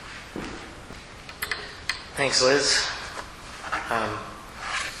Thanks, Liz.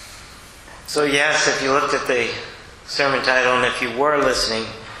 So yes, if you looked at the sermon title, and if you were listening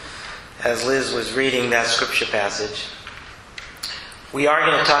as Liz was reading that scripture passage, we are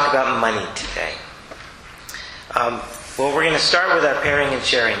going to talk about money today. Well, we're going to start with our pairing and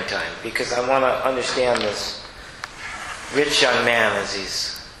sharing time, because I want to understand this rich young man, as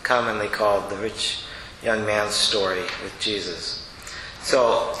he's commonly called, the rich young man's story with Jesus.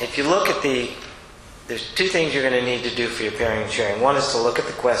 So, if you look at there's two things you're going to need to do for your pairing and sharing. One is to look at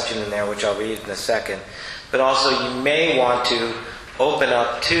the question in there, which I'll read in a second. But also you may want to open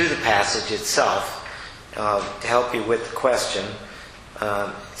up to the passage itself to help you with the question.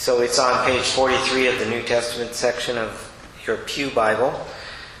 So it's on page 43 of the New Testament section of your Pew Bible.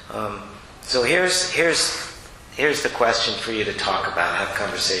 So here's the question for you to talk about, have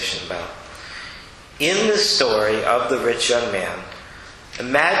conversation about. In the story of the rich young man,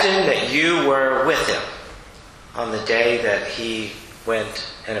 imagine that you were with him on the day that he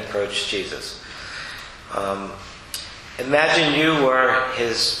went and approached Jesus. Imagine you were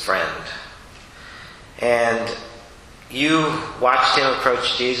his friend. And you watched him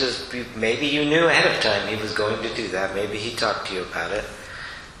approach Jesus. Maybe you knew ahead of time he was going to do that. Maybe he talked to you about it.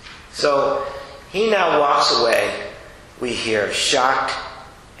 So he now walks away, we hear, shocked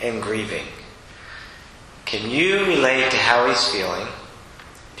and grieving. Can you relate to how he's feeling,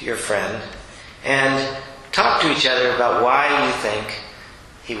 to your friend, and talk to each other about why you think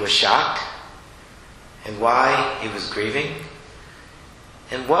he was shocked and why he was grieving?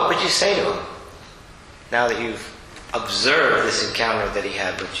 And what would you say to him now that you've observed this encounter that he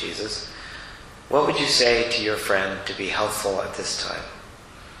had with Jesus? What would you say to your friend to be helpful at this time?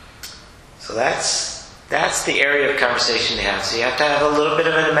 So that's the area of conversation to have. So you have to have a little bit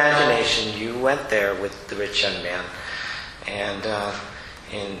of an imagination. You went there with the rich young man, and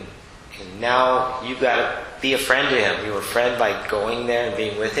now you've got to be a friend to him. You were a friend by going there and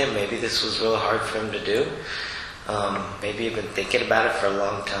being with him. Maybe this was really hard for him to do. Maybe you've been thinking about it for a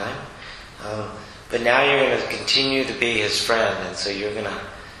long time. But now you're going to continue to be his friend, and so you're going to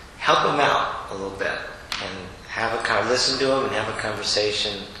help him out a little bit and listen to him and have a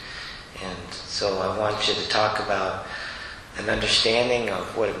conversation. And so I want you to talk about an understanding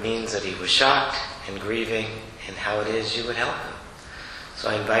of what it means that he was shocked and grieving and how it is you would help him. So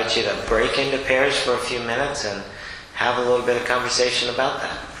I invite you to break into pairs for a few minutes and have a little bit of conversation about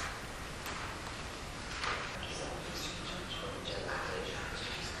that.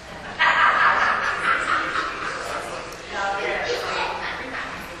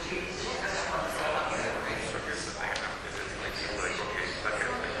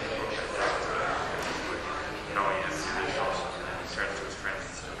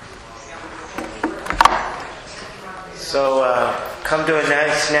 So come to a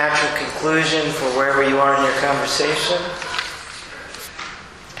nice natural conclusion for wherever you are in your conversation.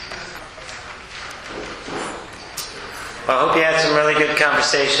 Well, I hope you had some really good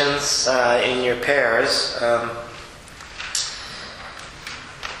conversations in your pairs.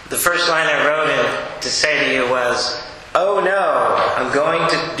 The first line I wrote in to say to you was, "Oh no, I'm going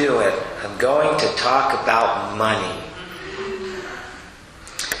to do it. I'm going to talk about money."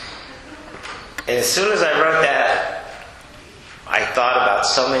 And as soon as I wrote that, I thought about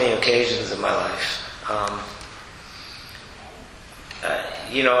so many occasions in my life.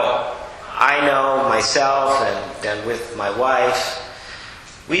 I know myself and with my wife,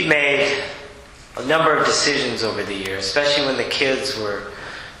 we've made a number of decisions over the years, especially when the kids were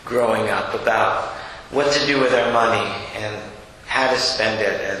growing up, about what to do with our money and how to spend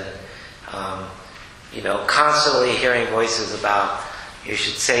it. And, constantly hearing voices about, you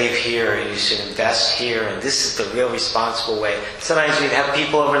should save here, and you should invest here, and this is the real responsible way. Sometimes we'd have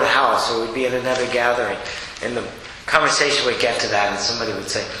people over the house, or we'd be at another gathering, and the conversation would get to that, and somebody would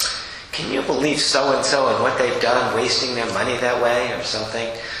say, "Can you believe so-and-so and what they've done, wasting their money that way," or something?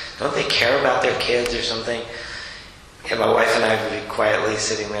 "Don't they care about their kids," or something? And my wife and I would be quietly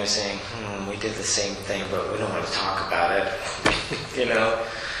sitting there saying, we did the same thing, but we don't want to talk about it.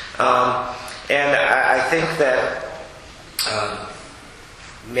 And I think that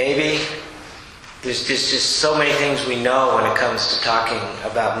maybe there's just so many things we know when it comes to talking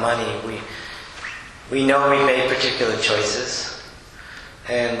about money. We know we made particular choices,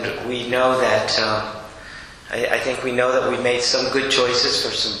 and we know that I think we know that we made some good choices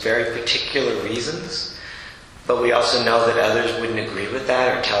for some very particular reasons, but we also know that others wouldn't agree with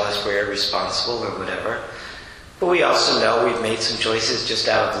that or tell us we're irresponsible or whatever. But we also know we've made some choices just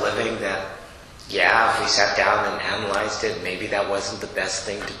out of living that, if we sat down and analyzed it, maybe that wasn't the best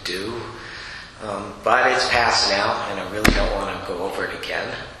thing to do. But it's past now, and I really don't want to go over it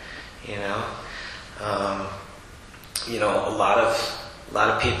again, A lot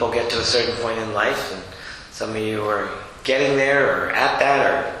of people get to a certain point in life, and some of you are getting there or at that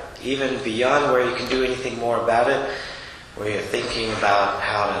or even beyond where you can do anything more about it, where you're thinking about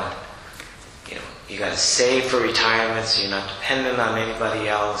how to, you got to save for retirement so you're not dependent on anybody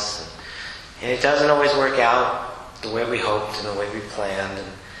else. And it doesn't always work out the way we hoped and the way we planned.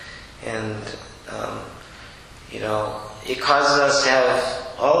 It causes us to have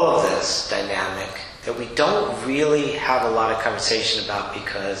all of this dynamic that we don't really have a lot of conversation about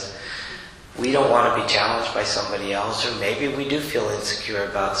because we don't want to be challenged by somebody else, or maybe we do feel insecure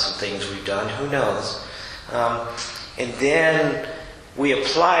about some things we've done, who knows. And then we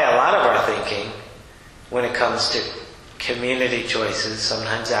apply a lot of our thinking when it comes to community choices.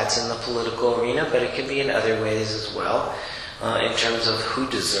 Sometimes that's in the political arena, but it can be in other ways as well, in terms of who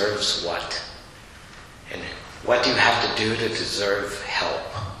deserves what. And what do you have to do to deserve help,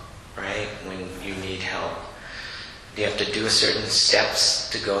 right? When you need help. Do you have to do certain steps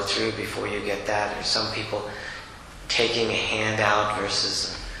to go through before you get that? Or some people taking a hand out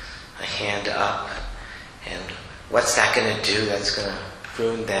versus a hand up. And what's that going to do that's going to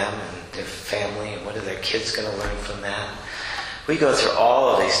ruin them and their family? And what are their kids going to learn from that? We go through all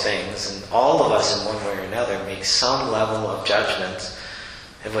of these things, and all of us in one way or another make some level of judgment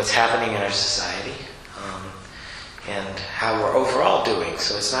of what's happening in our society. And how we're overall doing.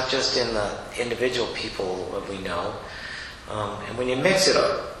 So it's not just in the individual people that we know. And when you mix it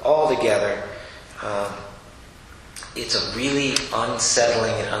all together, it's a really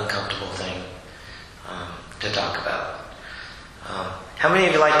unsettling and uncomfortable thing to talk about. How many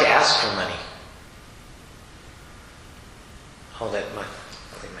of you like to ask for money? Hold it,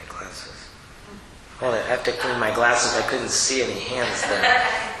 clean my glasses. Hold it, I have to clean my glasses. I couldn't see any hands there.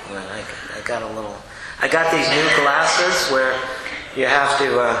 I got these new glasses where you have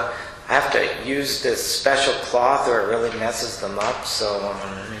to, I have to use this special cloth or it really messes them up. So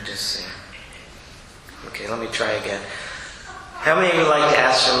let me just see. Okay, let me try again. How many of you like to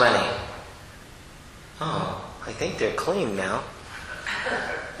ask for money? Oh, I think they're clean now.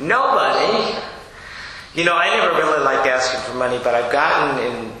 Nobody. I never really liked asking for money, but I've gotten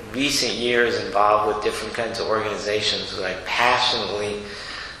in recent years involved with different kinds of organizations that I passionately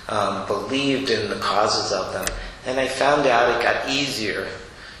believed in the causes of them, and I found out it got easier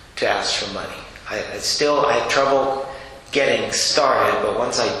to ask for money. I have trouble getting started, but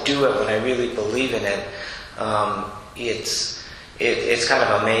once I do it, when I really believe in it, it's kind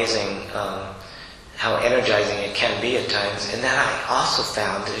of amazing how energizing it can be at times. And then I also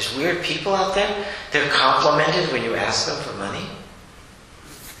found there's weird people out there. They're complimented when you ask them for money.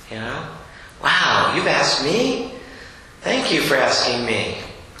 Wow, you've asked me? Thank you for asking me.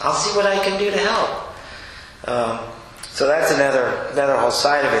 I'll see what I can do to help. So that's another whole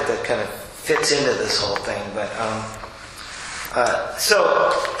side of it that kind of fits into this whole thing. But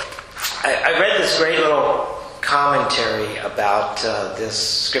so I read this great little commentary about this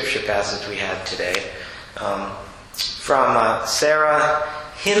scripture passage we had today from Sarah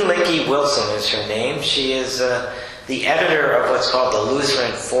Hinlicky Wilson is her name. She is the editor of what's called the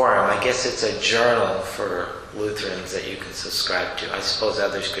Lutheran Forum. I guess it's a journal for Lutherans that you can subscribe to. I suppose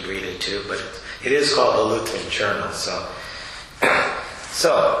others could read it too, but it is called the Lutheran Journal. So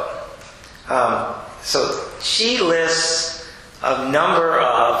she lists a number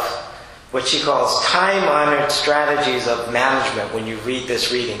of what she calls time-honored strategies of management when you read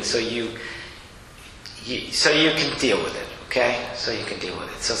this reading, so you can deal with it. Okay, so you can deal with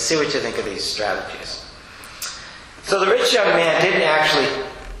it. So see what you think of these strategies. So the rich young man didn't actually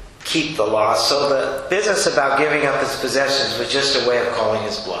keep the law, so the business about giving up his possessions was just a way of calling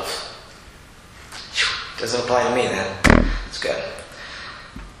his bluff. Doesn't apply to me then. It's good.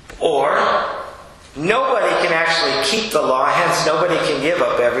 Or, nobody can actually keep the law, hence nobody can give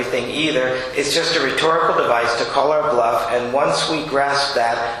up everything either. It's just a rhetorical device to call our bluff, and once we grasp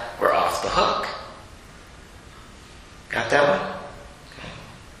that, we're off the hook. Got that one?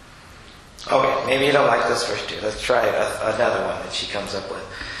 Okay, maybe you don't like this verse too. Let's try another one that she comes up with.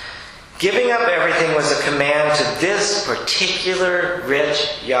 Giving up everything was a command to this particular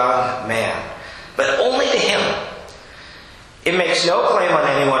rich young man, but only to him. It makes no claim on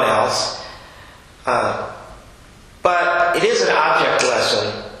anyone else, but it is an object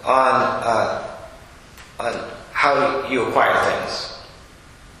lesson on how you acquire things.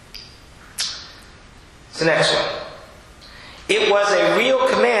 It's the next one. It was a real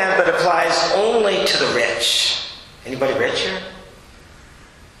command, but applies only to the rich. Anybody rich here?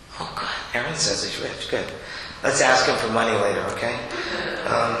 Oh, good. Aaron says he's rich. Good. Let's ask him for money later, okay?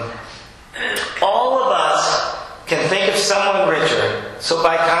 All of us can think of someone richer, so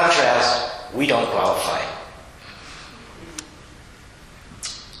by contrast, we don't qualify.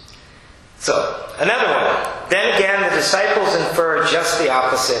 So, another one. Then again, the disciples infer just the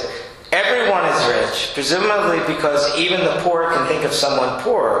opposite. Everyone is rich, presumably because even the poor can think of someone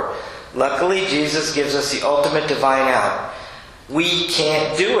poorer. Luckily, Jesus gives us the ultimate divine out. We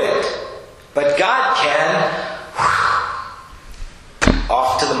can't do it, but God can.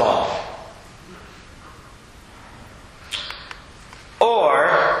 Off to the mall. Or,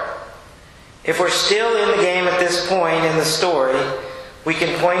 if we're still in the game at this point in the story, we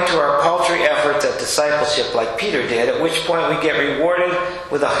can point to our paltry efforts at discipleship like Peter did, at which point we get rewarded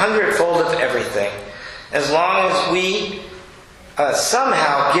with 100-fold of everything. As long as we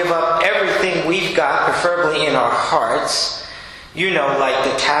somehow give up everything we've got, preferably in our hearts, like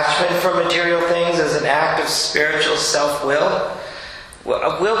detachment from material things as an act of spiritual self-will,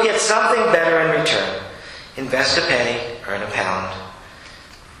 we'll get something better in return. Invest a penny, earn a pound.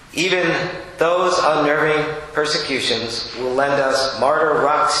 Even those unnerving persecutions will lend us martyr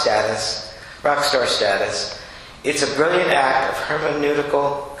rock star status. It's a brilliant act of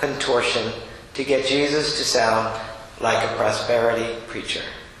hermeneutical contortion to get Jesus to sound like a prosperity preacher.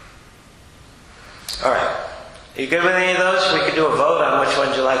 Alright. Are you good with any of those? We could do a vote on which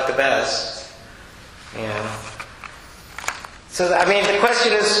ones you like the best. So, the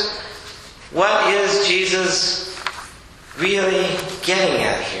question is, what is Jesus really getting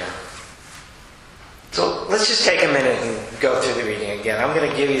at here? So let's just take a minute and go through the reading again. I'm going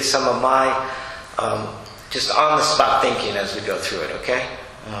to give you some of my just on-the-spot thinking as we go through it, okay?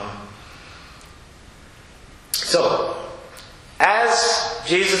 So, as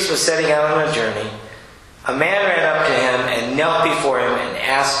Jesus was setting out on a journey, a man ran up to him and knelt before him and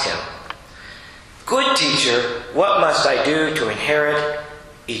asked him, "Good teacher, what must I do to inherit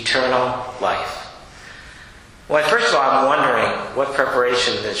eternal life?" Well, first of all, I'm wondering what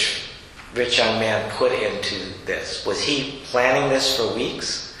preparation this rich young man put into this. Was he planning this for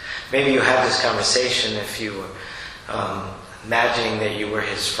weeks? Maybe you had this conversation if you were imagining that you were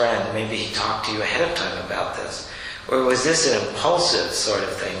his friend. Maybe he talked to you ahead of time about this. Or was this an impulsive sort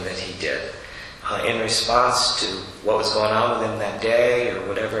of thing that he did in response to what was going on with him that day or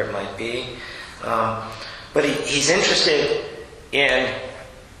whatever it might be? But he's interested in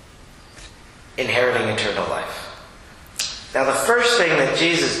inheriting eternal life. Now, the first thing that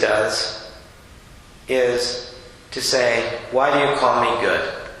Jesus does is to say, "Why do you call me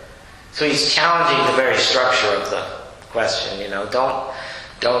good?" So he's challenging the very structure of the question.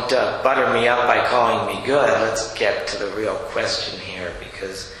 Don't butter me up by calling me good. Let's get to the real question here,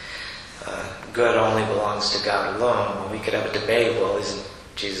 because good only belongs to God alone. Well, we could have a debate. Well, isn't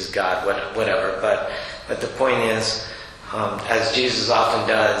Jesus God? Whatever. But the point is, as Jesus often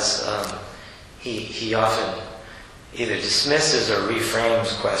does, he often either dismisses or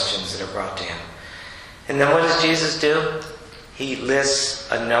reframes questions that are brought to him. And then what does Jesus do? He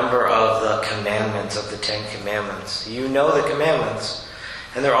lists a number of the commandments of the 10 Commandments. You know the commandments,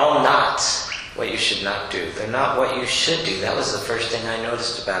 and they're all not what you should not do. They're not what you should do. That was the first thing I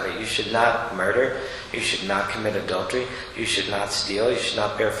noticed about it. You should not murder. You should not commit adultery. You should not steal. You should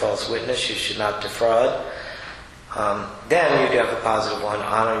not bear false witness. You should not defraud. Then you have the positive one,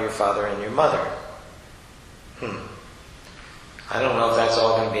 honor your father and your mother. I don't know if that's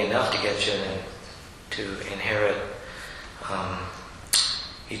all going to be enough to get you to inherit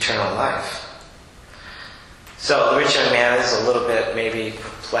eternal life. So the rich young man is a little bit maybe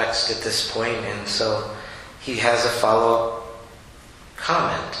perplexed at this point, and so he has a follow-up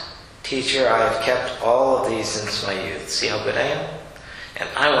comment. "Teacher, I have kept all of these since my youth. See how good I am? And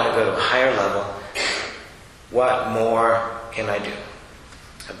I want to go to a higher level. What more can I do?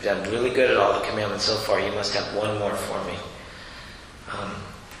 I've done really good at all the commandments so far. You must have one more for me."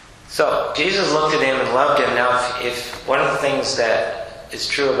 So Jesus looked at him and loved him. Now, if one of the things that is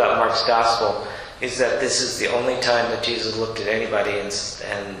true about Mark's gospel is that this is the only time that Jesus looked at anybody,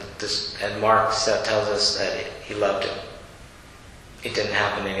 and Mark tells us that he loved him. It didn't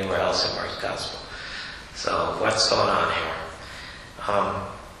happen anywhere else in Mark's gospel. So what's going on here?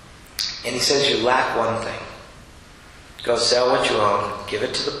 And he says, "You lack one thing. Go sell what you own, give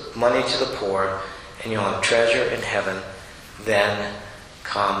it money to the poor, and you'll have treasure in heaven. Then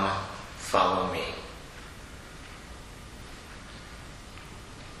come, follow me."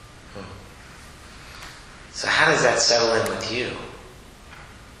 So how does that settle in with you?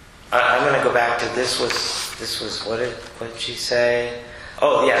 I'm going to go back to this was what did she say?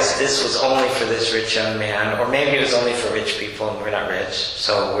 Oh yes, this was only for this rich young man, or maybe it was only for rich people, and we're not rich,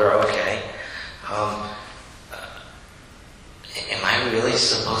 so we're okay. Am I really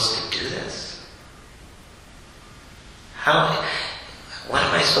supposed to do this? What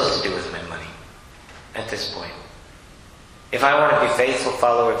am I supposed to do with my money? at this point? If I want to be a faithful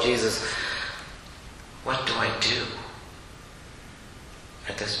follower of Jesus, what do I do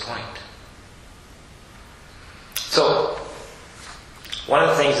at this point? So, one of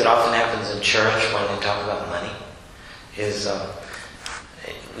the things that often happens in church when they talk about money is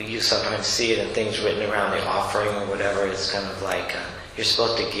you sometimes see it in things written around the offering or whatever. It's kind of like you're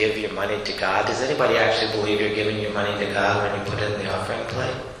supposed to give your money to God. Does anybody actually believe you're giving your money to God when you put it in the offering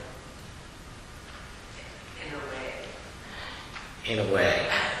plate? In a way,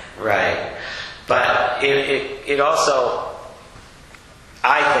 right. But it also,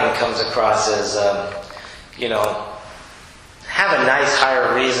 I think, comes across as, have a nice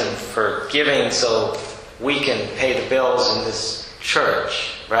higher reason for giving so we can pay the bills in this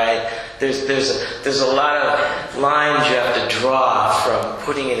church, right? There's a lot of lines you have to draw from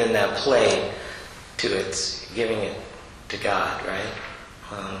putting it in that plate to its giving it to God, right?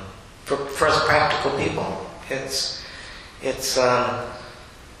 For us practical people, it's a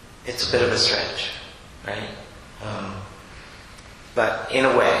bit of a stretch, right? But in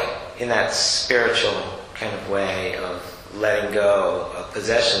a way, in that spiritual kind of way of letting go of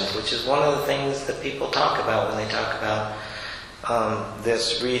possessions, which is one of the things that people talk about when they talk about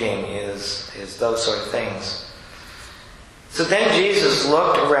this reading, is those sort of things. So then Jesus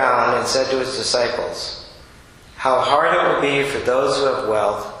looked around and said to his disciples, "How hard it will be for those who have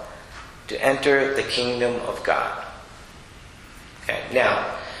wealth to enter the kingdom of God." Okay, now,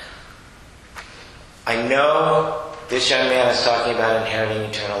 I know this young man is talking about inheriting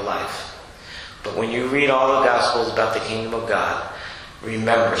eternal life. But when you read all the Gospels about the kingdom of God,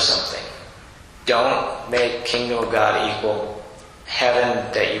 remember something. Don't make kingdom of God equal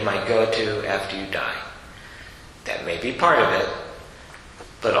heaven that you might go to after you die. That may be part of it,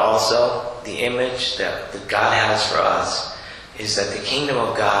 but also the image that God has for us is that the kingdom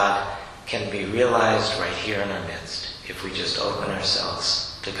of God can be realized right here in our midst if we just open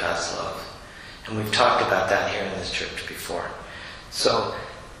ourselves to God's love. And we've talked about that here in this church before. So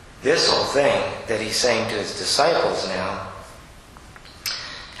this whole thing that he's saying to his disciples now,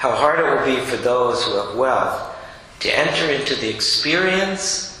 how hard it will be for those who have wealth to enter into the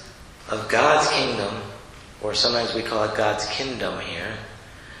experience of God's kingdom, or sometimes we call it God's kingdom here.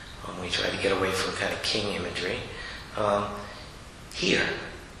 We try to get away from kind of king imagery. Here,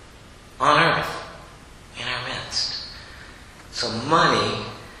 on earth, in our midst. So money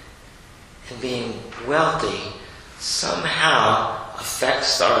and being wealthy somehow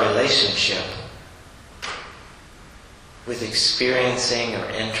affects our relationship with experiencing or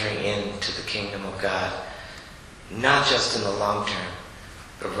entering into the kingdom of God, not just in the long term,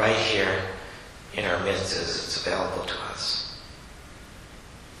 but right here in our midst as it's available to us.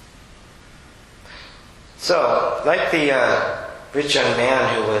 So, like the rich young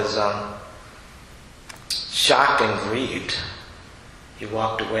man who was shocked and grieved, he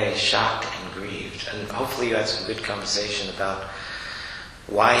walked away shocked and grieved. And hopefully you had some good conversation about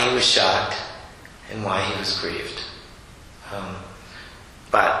why he was shocked and why he was grieved.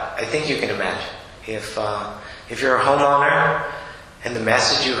 But I think you can imagine if you're a homeowner and the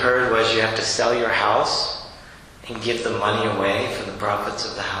message you heard was you have to sell your house and give the money away for the profits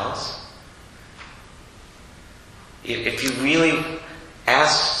of the house. If you really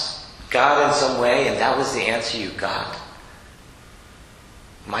asked God in some way and that was the answer you got,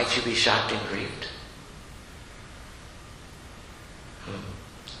 might you be shocked and grieved?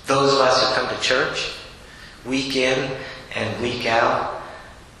 Those of us who come to church week in and week out,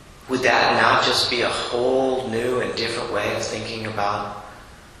 would that not just be a whole new and different way of thinking about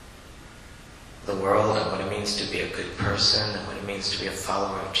the world and what it means to be a good person and what it means to be a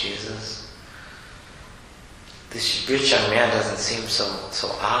follower of Jesus? This rich young man doesn't seem so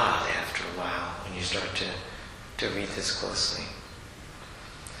odd after a while when you start to read this closely.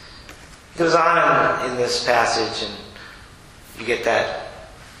 It goes on in this passage, and you get that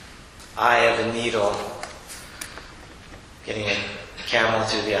eye of a needle, getting a camel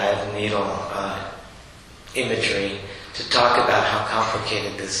through the eye of a needle imagery to talk about how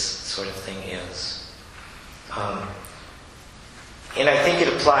complicated this sort of thing is. And I think it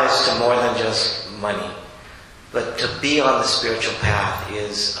applies to more than just money. But to be on the spiritual path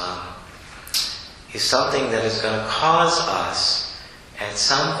is something that is going to cause us at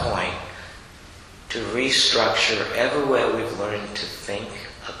some point to restructure every way we've learned to think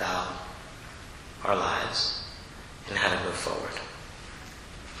about our lives and how to move forward.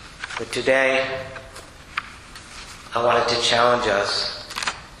 But today, I wanted to challenge us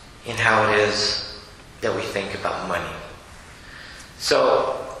in how it is that we think about money.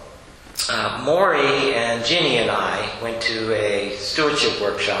 So, Maury and Ginny and I went to a stewardship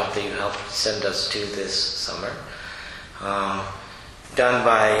workshop that you helped send us to this summer, done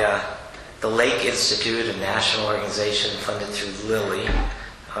by the Lake Institute, a national organization funded through Lilly.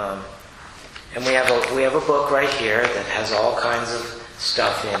 And we have a book right here that has all kinds of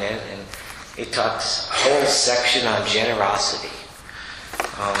stuff in it, and it talks a whole section on generosity,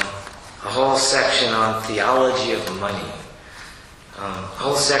 a whole section on theology of money, a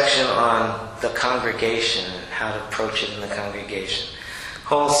whole section on the congregation and how to approach it in the congregation, a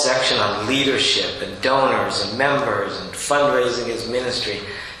whole section on leadership and donors and members and fundraising as ministry,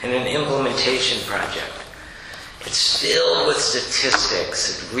 and an implementation project. It's filled with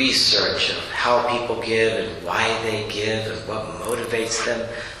statistics and research of how people give and why they give and what motivates them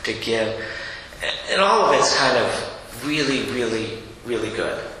to give. And all of it's kind of really, really, really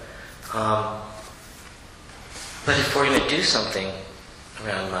good. But if we're going to do something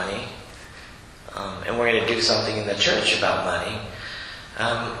around money, and we're going to do something in the church about money,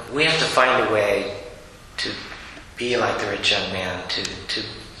 we have to find a way to be like the rich young man,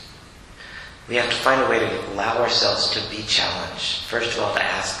 we have to find a way to allow ourselves to be challenged. First of all, to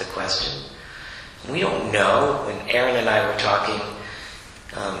ask the question. We don't know. When Aaron and I were talking,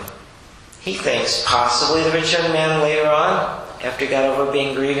 he thinks possibly the rich young man later on, after he got over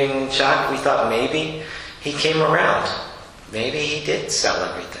being grieving and shocked, we thought maybe he came around. Maybe he did sell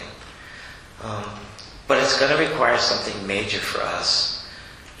everything. But it's going to require something major for us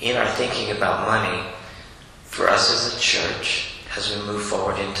in our thinking about money, for us as a church, as we move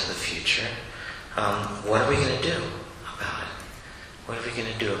forward into the future. What are we going to do about it? What are we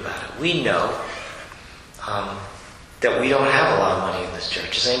going to do about it? We know that we don't have a lot of money in this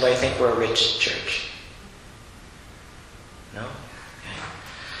church. Does anybody think we're a rich church? No? Okay.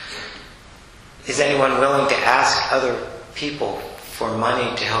 Is anyone willing to ask other people for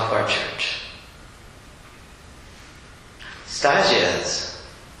money to help our church? Stasia is.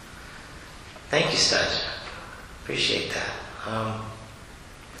 Thank you, Stasia. Appreciate that.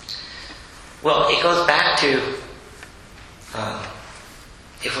 Well, it goes back to,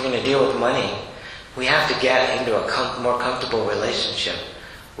 if we're going to deal with money, we have to get into a more comfortable relationship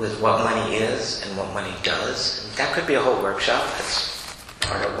with what money is and what money does. And that could be a whole workshop. That's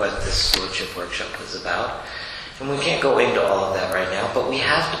part of what this stewardship workshop was about. And we can't go into all of that right now, but we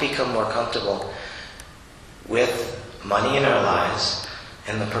have to become more comfortable with money in our lives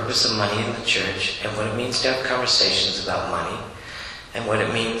and the purpose of money in the church and what it means to have conversations about money and what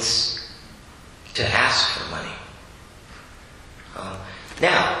it means to ask for money.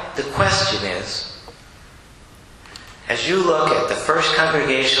 Now, the question is, as you look at the First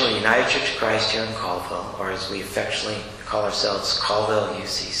Congregational United Church of Christ here in Colville, or as we affectionately call ourselves, Colville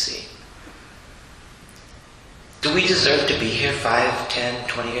UCC, do we deserve to be here 5, 10,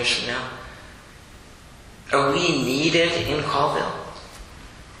 20 years from now? Are we needed in Colville?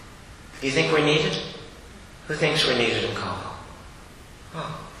 Do you think we're needed? Who thinks we're needed in Colville?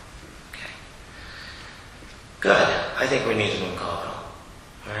 Oh, okay. Good. I think we're needed in Colville.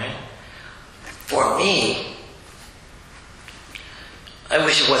 All right? For me, I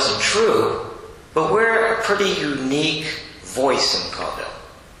wish it wasn't true, but we're a pretty unique voice in Colville.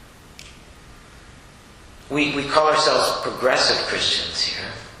 We call ourselves progressive Christians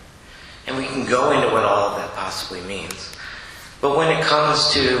here, and we can go into what all of that possibly means. But when it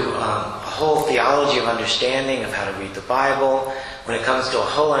comes to a whole theology of understanding of how to read the Bible, when it comes to a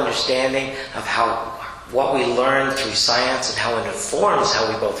whole understanding of what we learn through science and how it informs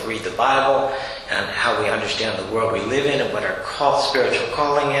how we both read the Bible and how we understand the world we live in and what our spiritual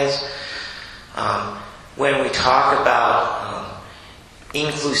calling is, when we talk about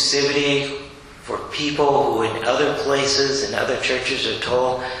inclusivity for people who in other places, in other churches are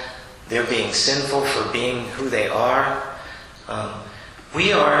told they're being sinful for being who they are,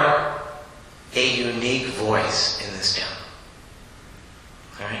 we are a unique voice in this town.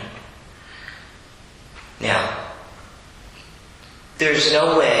 All right? Now, there's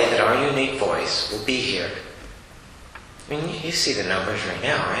no way that our unique voice will be here. I mean, you see the numbers right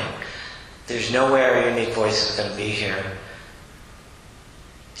now, right? There's no way our unique voice is going to be here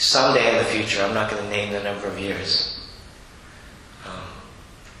someday in the future. I'm not going to name the number of years.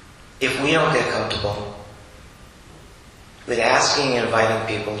 If we don't get comfortable with asking and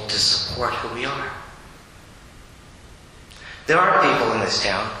inviting people to support who we are. There are people in this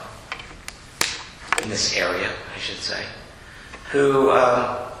town, in this area, I should say, who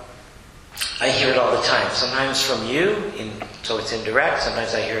I hear it all the time. Sometimes from you, so it's indirect.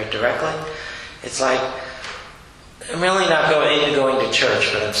 Sometimes I hear it directly. It's like, I'm really not into going to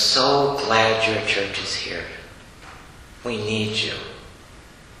church, but I'm so glad your church is here. We need you.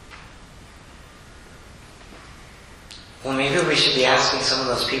 Well, maybe we should be asking some of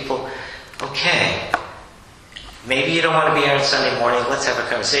those people, okay, maybe you don't want to be here on Sunday morning, let's have a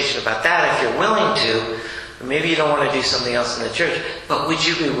conversation about that if you're willing to. Or maybe you don't want to do something else in the church, but would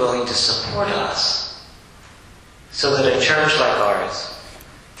you be willing to support us so that a church like ours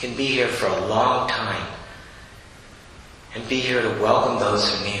can be here for a long time and be here to welcome those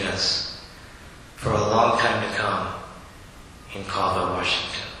who need us for a long time to come in Colville,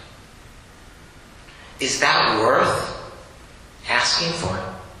 Washington? Is that worth asking for?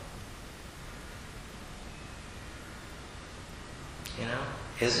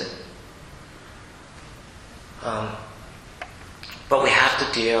 Is it? But we have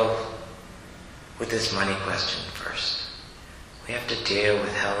to deal with this money question first. We have to deal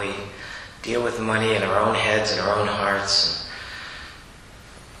with how we deal with money in our own heads and our own hearts.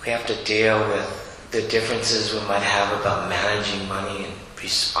 And we have to deal with the differences we might have about managing money and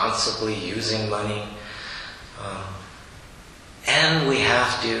responsibly using money. And we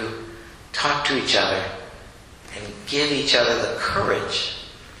have to talk to each other and give each other the courage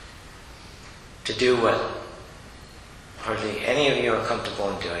to do what hardly any of you are comfortable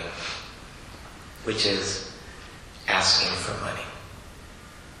in doing, which is asking for money.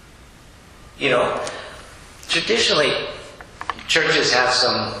 Traditionally, churches have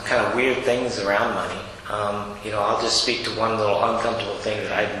some kind of weird things around money. I'll just speak to one little uncomfortable thing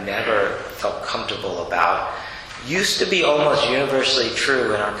that I've never felt comfortable about. Used to be almost universally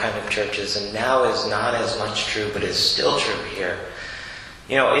true in our kind of churches, and now is not as much true, but is still true here.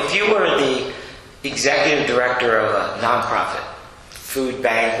 If you were the executive director of a nonprofit, food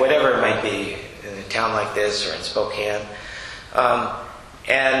bank, whatever it might be, in a town like this or in Spokane,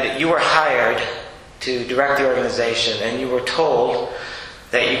 and you were hired to direct the organization, and you were told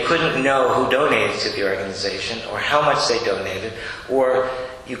that you couldn't know who donated to the organization or how much they donated, or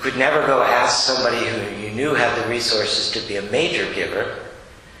you could never go ask somebody who you knew had the resources to be a major giver,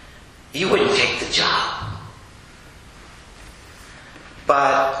 you wouldn't take the job.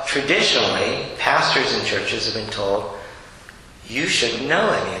 But traditionally, pastors in churches have been told, you shouldn't know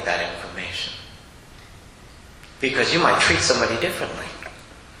any of that information, because you might treat somebody differently.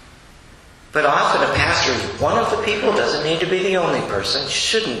 But often a pastor is one of the people, doesn't need to be the only person,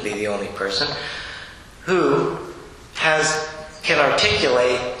 shouldn't be the only person, who can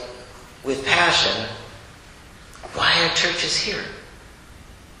articulate with passion why a church is here.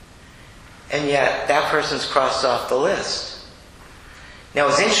 And yet, that person's crossed off the list. Now, it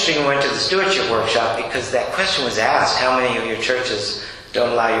was interesting when we went to the stewardship workshop, because that question was asked, how many of your churches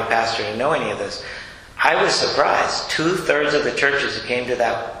don't allow your pastor to know any of this? I was surprised. 2/3 of the churches who came to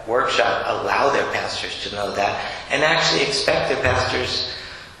that workshop allow their pastors to know that, and actually expect their pastors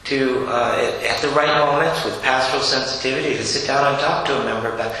to, at the right moments, with pastoral sensitivity, to sit down and talk to a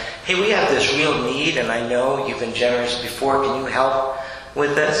member about, hey, we have this real need, and I know you've been generous before, can you help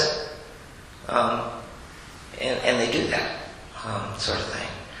with this? And they do that, sort of thing.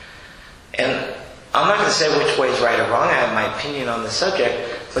 And I'm not going to say which way is right or wrong. I have my opinion on the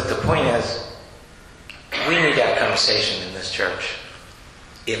subject, but the point is, we need that conversation in this church.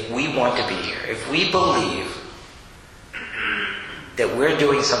 If we want to be here, if we believe that we're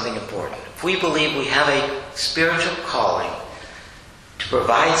doing something important, if we believe we have a spiritual calling to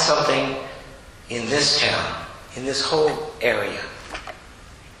provide something in this town, in this whole area,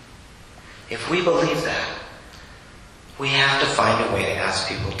 if we believe that, we have to find a way to ask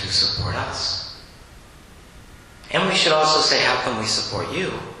people to support us. And we should also say, how can we support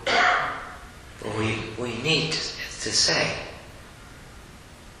you? We need to say,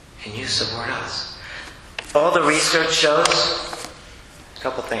 can you support us? All the research shows a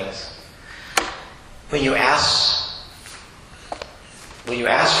couple things. When you ask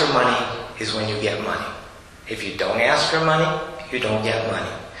for money is when you get money. If you don't ask for money, you don't get money.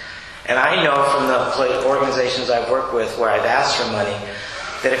 And I know from the organizations I've worked with where I've asked for money,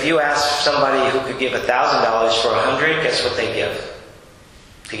 that if you ask somebody who could give $1,000 for 100, guess what they give?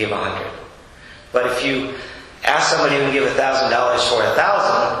 They give 100. But if you ask somebody who can give $1,000 for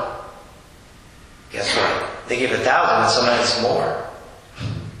 1,000, guess what? They give 1,000 and sometimes more.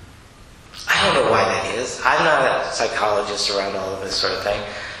 I don't know why that is. I'm not a psychologist around all of this sort of thing.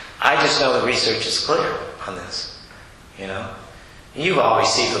 I just know the research is clear on this. You all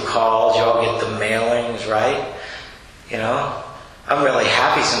receive the calls, you all get the mailings, right? I'm really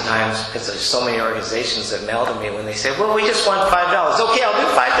happy sometimes because there's so many organizations that mail to me when they say, well, we just want $5. Okay, I'll do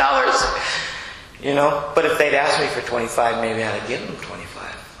 $5. But if they'd asked me for 25, maybe I'd give them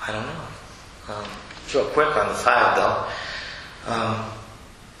 25. I don't know. It's real quick on the 5, though.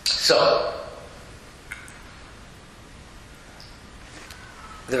 So,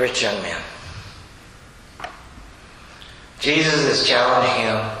 the rich young man. Jesus is challenging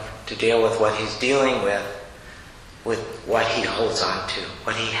him to deal with what he's dealing with what he holds on to,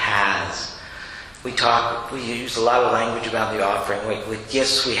 what he has. We use a lot of language about the offering, with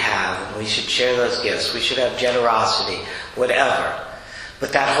gifts we have, and we should share those gifts. We should have generosity, whatever.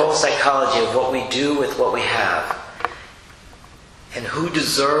 But that whole psychology of what we do with what we have, and who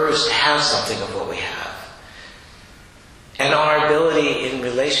deserves to have something of what we have, and our ability in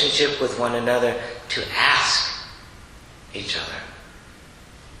relationship with one another to ask each other,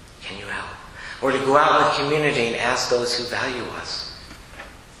 can you help? Or to go out in the community and ask those who value us,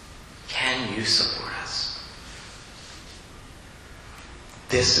 can you support us?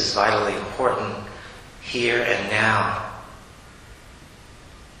 This is vitally important here and now.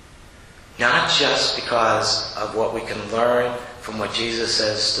 Not just because of what we can learn from what Jesus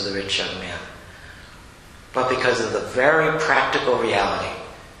says to the rich young man, but because of the very practical reality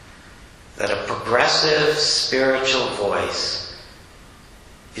that a progressive spiritual voice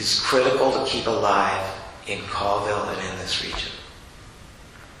is critical to keep alive in Colville and in this region.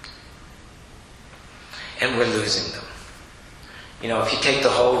 And we're losing them. You know, if you take the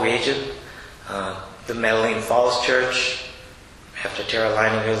whole region, the Medellin Falls Church, after Tara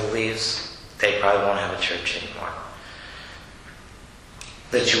Leininger leaves, they probably won't have a church anymore.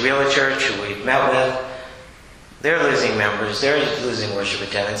 The Chihuahua Church, who we've met with, they're losing members, they're losing worship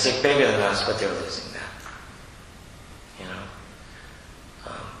attendance. They're bigger than us, but they're losing that. You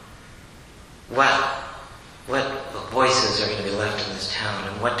know? What voices are going to be left in this town,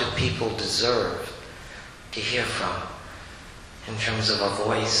 and what do people deserve to hear from in terms of a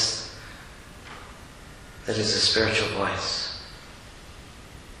voice that is a spiritual voice,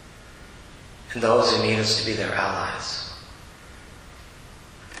 and those who need us to be their allies?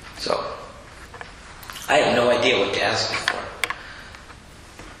 So, I have no idea what to ask you for,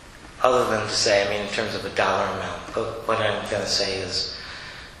 other than to say, in terms of a dollar amount, but what I'm going to say is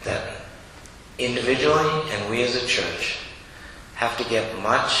that individually and we as a church have to get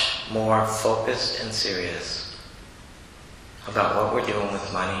much more focused and serious about what we're doing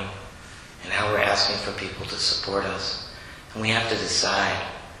with money and how we're asking for people to support us. And we have to decide,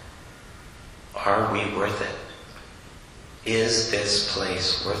 are we worth it? Is this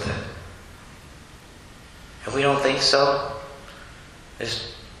place worth it? If we don't think so,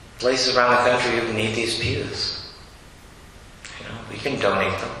 there's places around the country who need these pews. You know, we can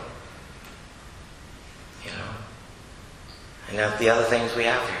donate them. You know, and the other things we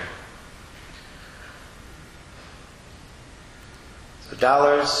have here. So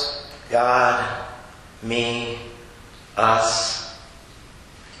dollars, God, me, us.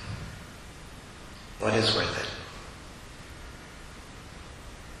 What is worth it?